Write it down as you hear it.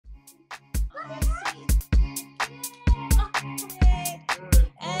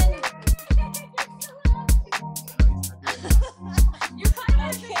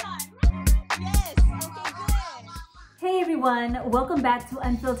everyone, welcome back to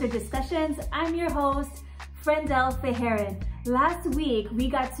Unfiltered Discussions. I'm your host, Frendel Feherin. Last week, we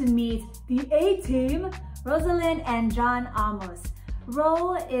got to meet the A-Team, Rosalind and John Amos.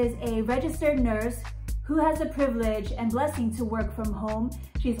 Ro is a registered nurse who has the privilege and blessing to work from home.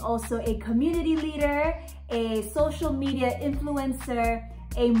 She's also a community leader, a social media influencer,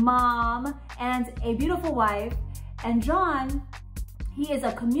 a mom, and a beautiful wife. And John, he is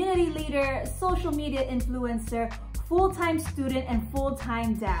a community leader, social media influencer, full-time student, and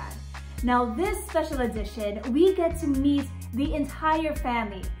full-time dad. Now this special edition, we get to meet the entire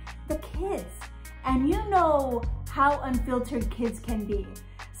family, the kids. And you know how unfiltered kids can be.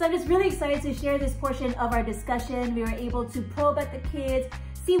 So I'm just really excited to share this portion of our discussion. We were able to probe at the kids,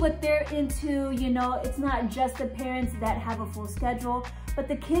 see what they're into. You know, it's not just the parents that have a full schedule, but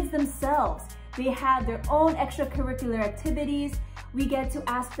the kids themselves. They have their own extracurricular activities. We get to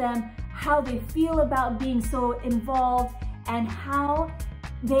ask them how they feel about being so involved and how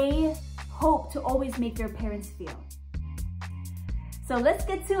they hope to always make their parents feel. So let's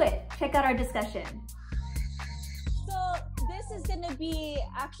get to it. Check out our discussion. So this is going to be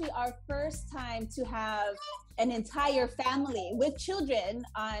actually our first time to have an entire family with children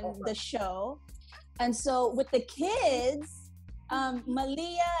on the show. And so with the kids,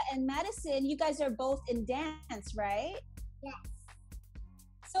 Malia and Madison, you guys are both in dance, right? Yes.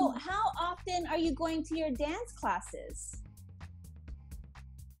 So how often are you going to your dance classes?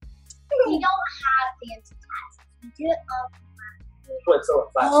 We don't have dance classes. We do it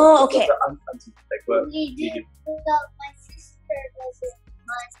Oh, okay. we do. My sister does it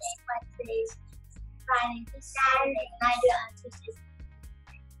Monday, Wednesdays, Friday, Saturday, and I do it on Tuesdays.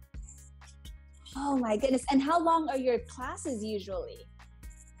 Oh my goodness. And how long are your classes usually?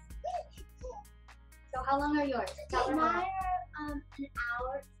 So how long are yours? Mine are an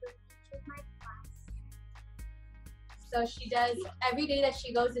hour for each of my class. So she does, every day that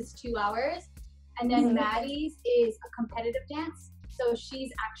she goes is 2 hours. And then Maddie's is a competitive dance. So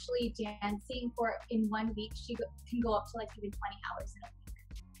she's actually dancing for, in 1 week, she can go up to like even 20 hours in a week.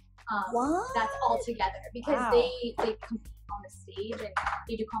 What? That's all together because they compete on the stage and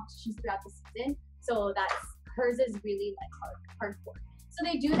they do competitions throughout the season. So hers is really like hardcore. So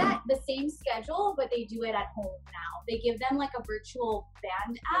they do that, the same schedule, but they do it at home now. They give them like a virtual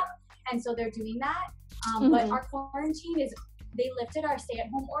band app. And so they're doing that. But our quarantine is, they lifted our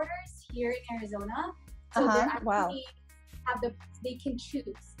stay-at-home orders here in Arizona. So they're actually they can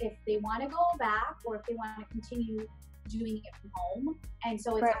choose if they want to go back or if they want to continue doing it from home. And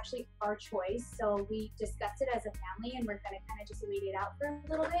so it's actually our choice. So we discussed it as a family and we're going to kind of just wait it out for a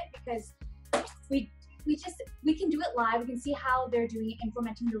little bit because we can do it live. We can see how they're doing it,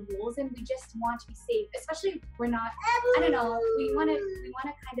 implementing the rules, and we just want to be safe. Especially we're not, I don't know, we want to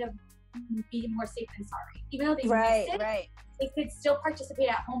kind of be more safe than sorry. Even though they missed it, they could still participate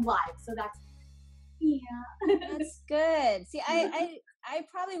at home live. So that's that's good. See, I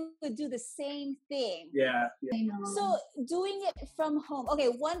probably would do the same thing. Yeah. I know. So doing it from home. Okay,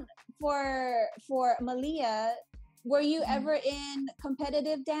 one for Malia, were you ever in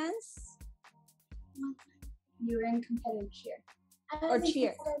competitive dance? You were in competitive cheer. Or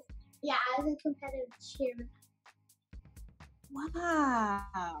cheer? Yeah, I was in competitive cheer.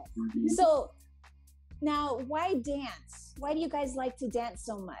 Wow. So now, why dance? Why do you guys like to dance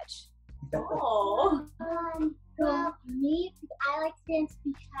so much? Oh. Well, me, I like to dance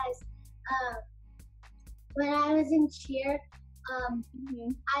because when I was in cheer,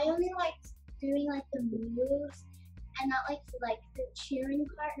 I only liked doing like the moves and not like the cheering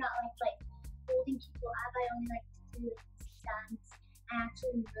part, not like holding people up. I only like to do stunts and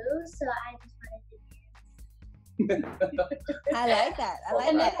actually move, so I just wanted to dance. I like that. I like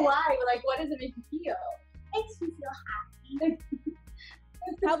and that. then why? Like, what does it make you feel? It makes me feel happy.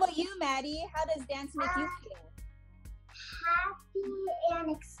 How about you, Maddie? How does dance make you feel? Happy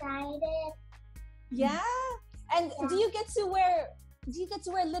and excited. Yeah. And do you get to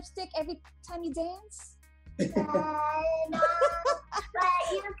wear lipstick every time you dance? No, but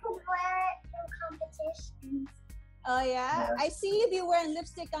you can wear it in competitions. Oh yeah? I see you be wearing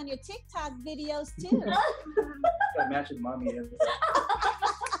lipstick on your TikTok videos too. Matching mommy.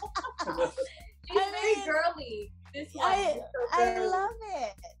 She's very girly. This one. I love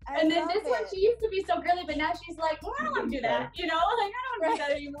it. And then this one, she used to be so girly, but now she's like, well, I don't want to do that. You know, like, I don't want to do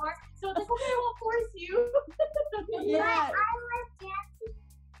that anymore. So it's like, okay, I won't force you. Yeah. But I love dancing.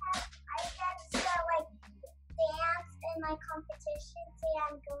 I get to like dance in my competitions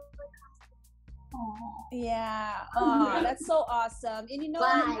and go to competitions. Yeah. Oh, that's so awesome. And you know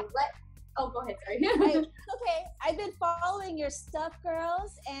Why? What? Oh, go ahead. Sorry. Okay. I've been following your stuff,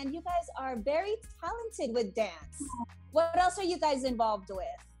 girls, and you guys are very talented with dance. What else are you guys involved with?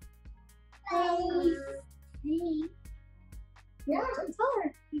 See. Yeah, it's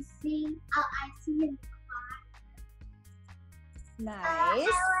hard. You see, I see him. Nice. I like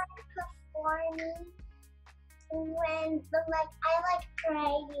performing when, I like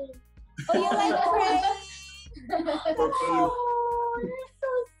praying. Oh, you like praying? Oh, you're so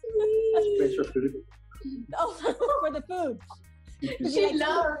sweet. Thanks for food. Oh, for the food. She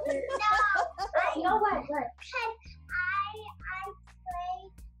loves it. No, you know what? Because I pray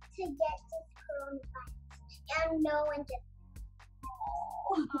to get this coronavirus, and no one gets.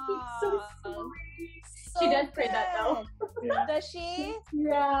 Aw, So sweet. She does pray that though. Yeah. Does she?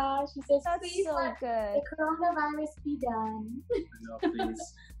 Yeah, she says, That's please so let good. the coronavirus be done. No,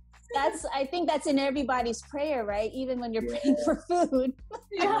 please. I think that's in everybody's prayer, right? Even when you're praying for food.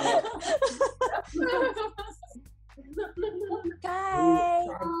 Yeah. Guys.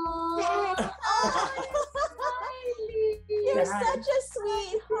 Oh, You're such a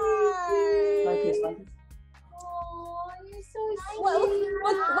sweetheart. Like this. oh, you're so sweet.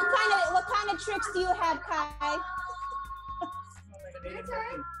 What kind of tricks do you have, Kai?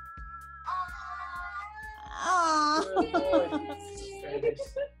 Aww.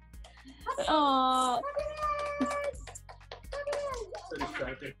 Aww. So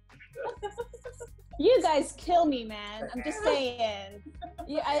distracted. You guys kill me, man. I'm just saying.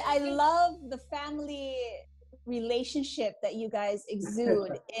 I love the family relationship that you guys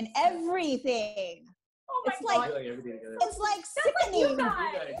exude in everything. Oh my It's God. like I feel like everything together. it's like That's like you sickening.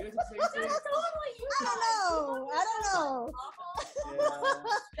 guys. Yeah, you guys are the same That's thing. totally you I guys. don't know. Yeah.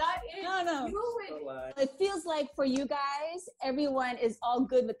 That is No. you So and like, It feels like for you guys, everyone is all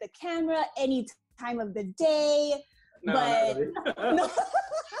good with the camera any time of the day. no, But- not really. No.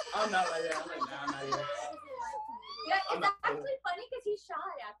 I'm not like that. I'm like, nah, I'm not even. yeah, it's actually funny because he's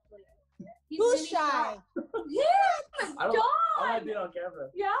shy actually. He's Who's really shy? Yeah, I don't. John. I like being on camera.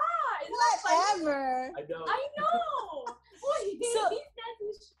 Yeah, isn't that funny? Whatever. I don't. I know. Well, he So- says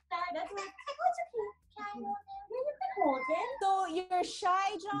he's shy. That's like, So you're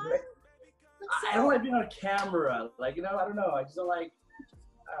shy, John? I don't like being on camera. Like, you know, I don't know. I just don't like.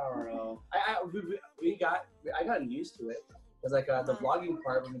 I don't know. I got used to it. Cause like the vlogging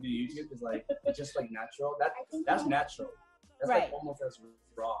part when we do YouTube is like it's just like natural. That's natural. That's Right. like almost as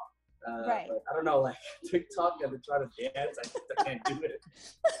raw. Right. But I don't know, like TikTok and try to dance, I can't do it.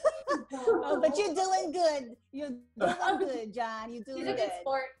 Oh, but you're doing good. You're doing good, John. You're doing he's a good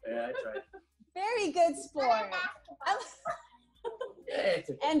sport. Yeah, I tried. Very good sport. Yeah, it's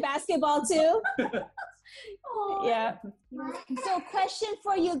a, And basketball too. Oh. Yeah. So question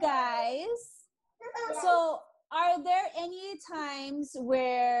for you guys. So are there any times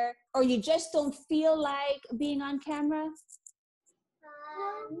where, or you just don't feel like being on camera?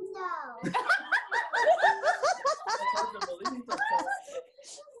 No. it's hard to believe sometimes.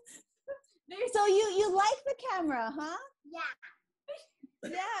 So you like the camera, huh?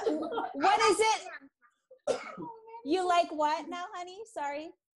 Yeah. Yeah. What is it? You like what now, honey? Sorry.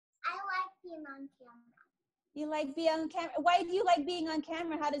 I like being on camera. You like being on camera. Why do you like being on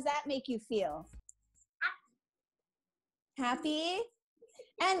camera? How does that make you feel? Happy?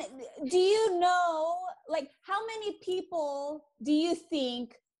 And do you know, like, how many people do you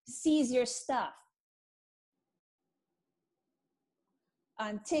think sees your stuff?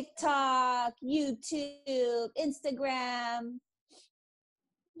 On TikTok, YouTube, Instagram.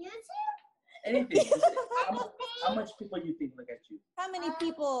 YouTube? Anything. How much people you think look at you? How many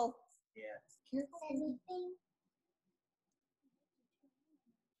people? Yeah. Anything?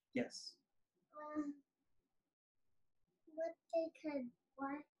 Yes. What they could,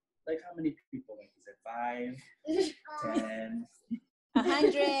 what? Like how many people? Like is it 5, 10?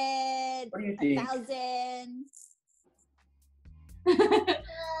 100, What do you think? 1,000.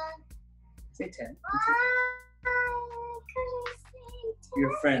 Say 10. Could I say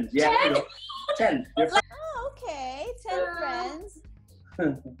Your friends. Yeah. 10. Your friends. Oh, okay. 10 friends.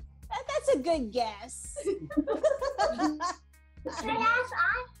 That's a good guess. Should I ask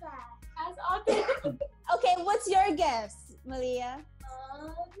Arthur? As often. Okay, what's your guess, Malia?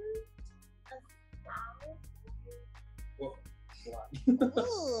 Well,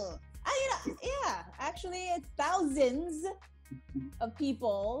 Ooh. Yeah, actually, it's thousands of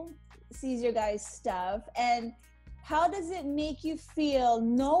people sees your guys' stuff. And how does it make you feel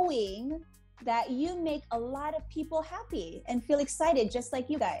knowing that you make a lot of people happy and feel excited just like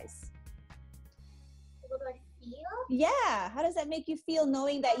you guys? What do I feel? Yeah, how does that make you feel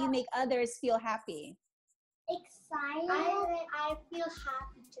knowing that you make others feel happy? Excited. I feel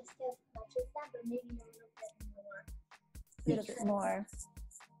happy just as much as that, but maybe a little bit more. A little bit more.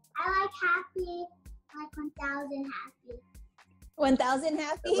 I like happy like 1,000 happy. 1,000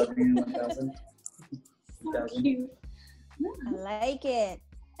 happy? 1,000. So cute. I like it.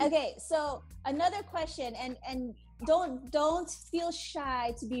 Okay, so another question, and don't feel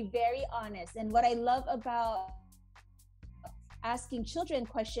shy to be very honest. And what I love about asking children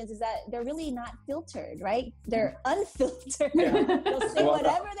questions is that they're really not filtered, right? They're unfiltered. They'll say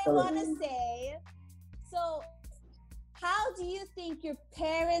whatever they want to say. So how do you think your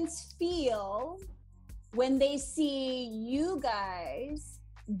parents feel when they see you guys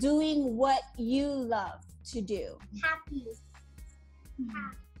doing what you love to do? Happy.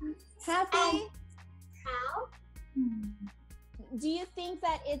 Happy? How? Do you think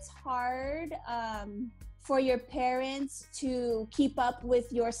that it's hard for your parents to keep up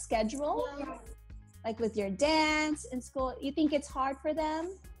with your schedule? Yes. Like with your dance in school? You think it's hard for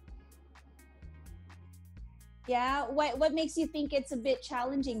them? Yeah? What makes you think it's a bit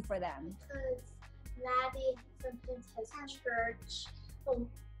challenging for them? Because Maddie sometimes has church.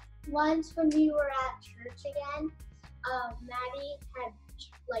 Once when we were at church again, Maddie had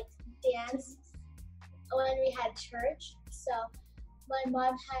like dance when we had church. So my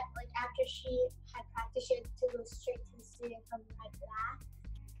mom had like after she had practice, she had to go straight to the studio and come right back.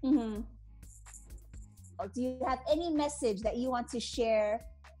 Mm-hmm. Do you have any message that you want to share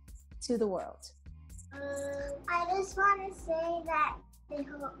to the world? I just want to say that they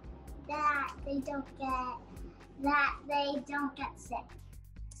hope that they don't get sick.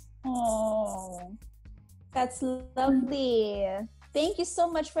 Oh, that's lovely. Thank you so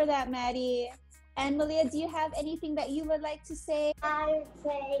much for that, Maddie. And Malia, do you have anything that you would like to say? I would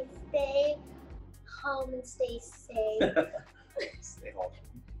say stay home and stay safe. Stay home.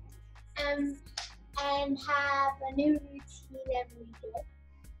 And have a new routine every day.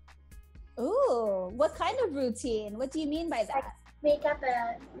 Ooh, what kind of routine? What do you mean by that? Make up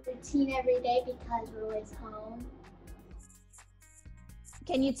a routine every day because we're always home.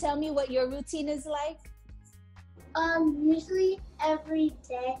 Can you tell me what your routine is like? Usually every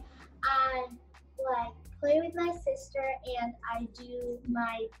day I like play with my sister and I do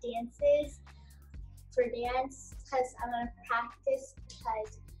my dances for dance because I want to practice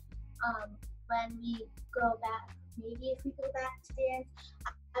because when we go back, maybe if we go back to dance,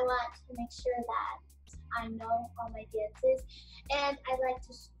 I want to make sure that I know all my dances, and I like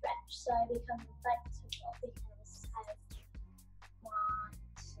to stretch so I become flexible because I want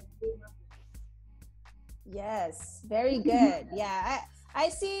to be more. Yes, very good. Yeah, I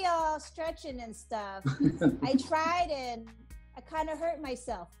see y'all stretching and stuff. I tried and I kind of hurt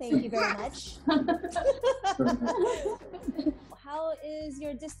myself. Thank you very much. How is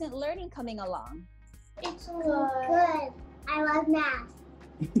your distant learning coming along? It's good. I love math.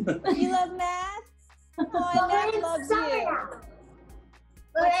 You love math? Oh, math loves you. Now.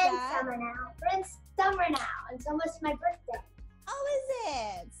 We're What's in that? summer now. We're in summer now, and it's almost my birthday. Oh, is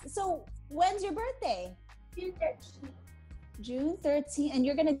it? So when's your birthday? June 13th. June 13th, and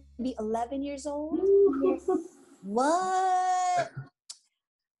you're gonna be 11 years old? Yes. What?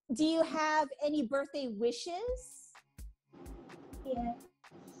 Do you have any birthday wishes? Yeah.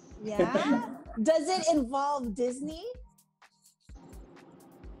 Yeah? Does it involve Disney?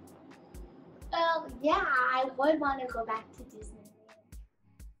 Well, yeah, I would want to go back to Disneyland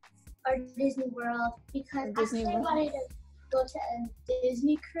or Disney World because Disney actually World? I wanted to go to a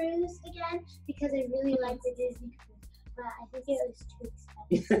Disney cruise again because I really like the Disney cruise, but I think it was too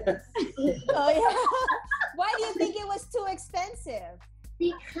expensive. Oh, yeah. Why do you think it was too expensive?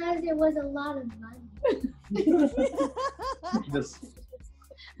 Because it was a lot of money.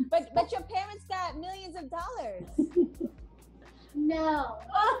 But your parents got millions of dollars. No.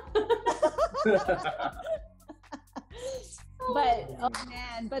 But oh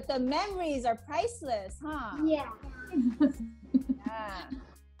man, but the memories are priceless, huh? Yeah. Yeah.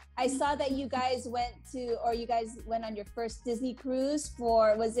 I saw that you guys went on your first Disney cruise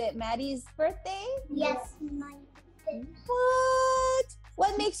for, was it Maddie's birthday? Yes, my birthday.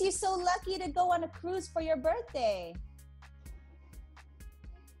 What makes you so lucky to go on a cruise for your birthday?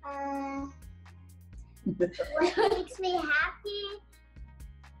 What makes me happy?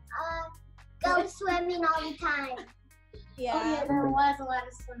 Go swimming all the time. Yeah. Oh, yeah, there was a lot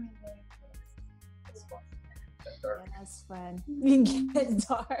of swimming there. Yeah, that's fun. You can get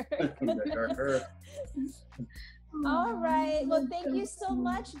dark. All right. Well, thank you so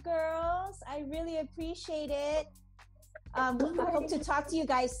much, girls. I really appreciate it. I hope to talk to you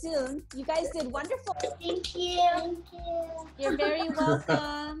guys soon. You guys did wonderful. Thank you. Thank you. You're very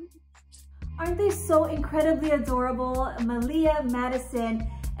welcome. Aren't they so incredibly adorable? Malia, Madison,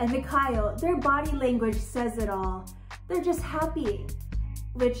 and Mikhail, their body language says it all. They're just happy,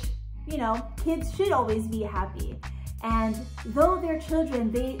 which you know, kids should always be happy. And though they're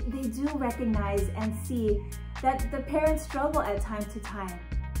children, they do recognize and see that the parents struggle at time to time,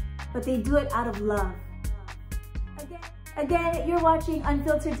 but they do it out of love. Again, you're watching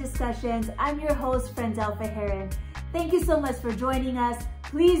Unfiltered Discussions. I'm your host, Frendel Heron. Thank you so much for joining us.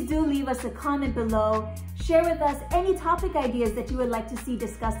 Please do leave us a comment below. Share with us any topic ideas that you would like to see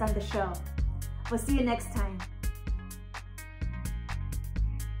discussed on the show. We'll see you next time.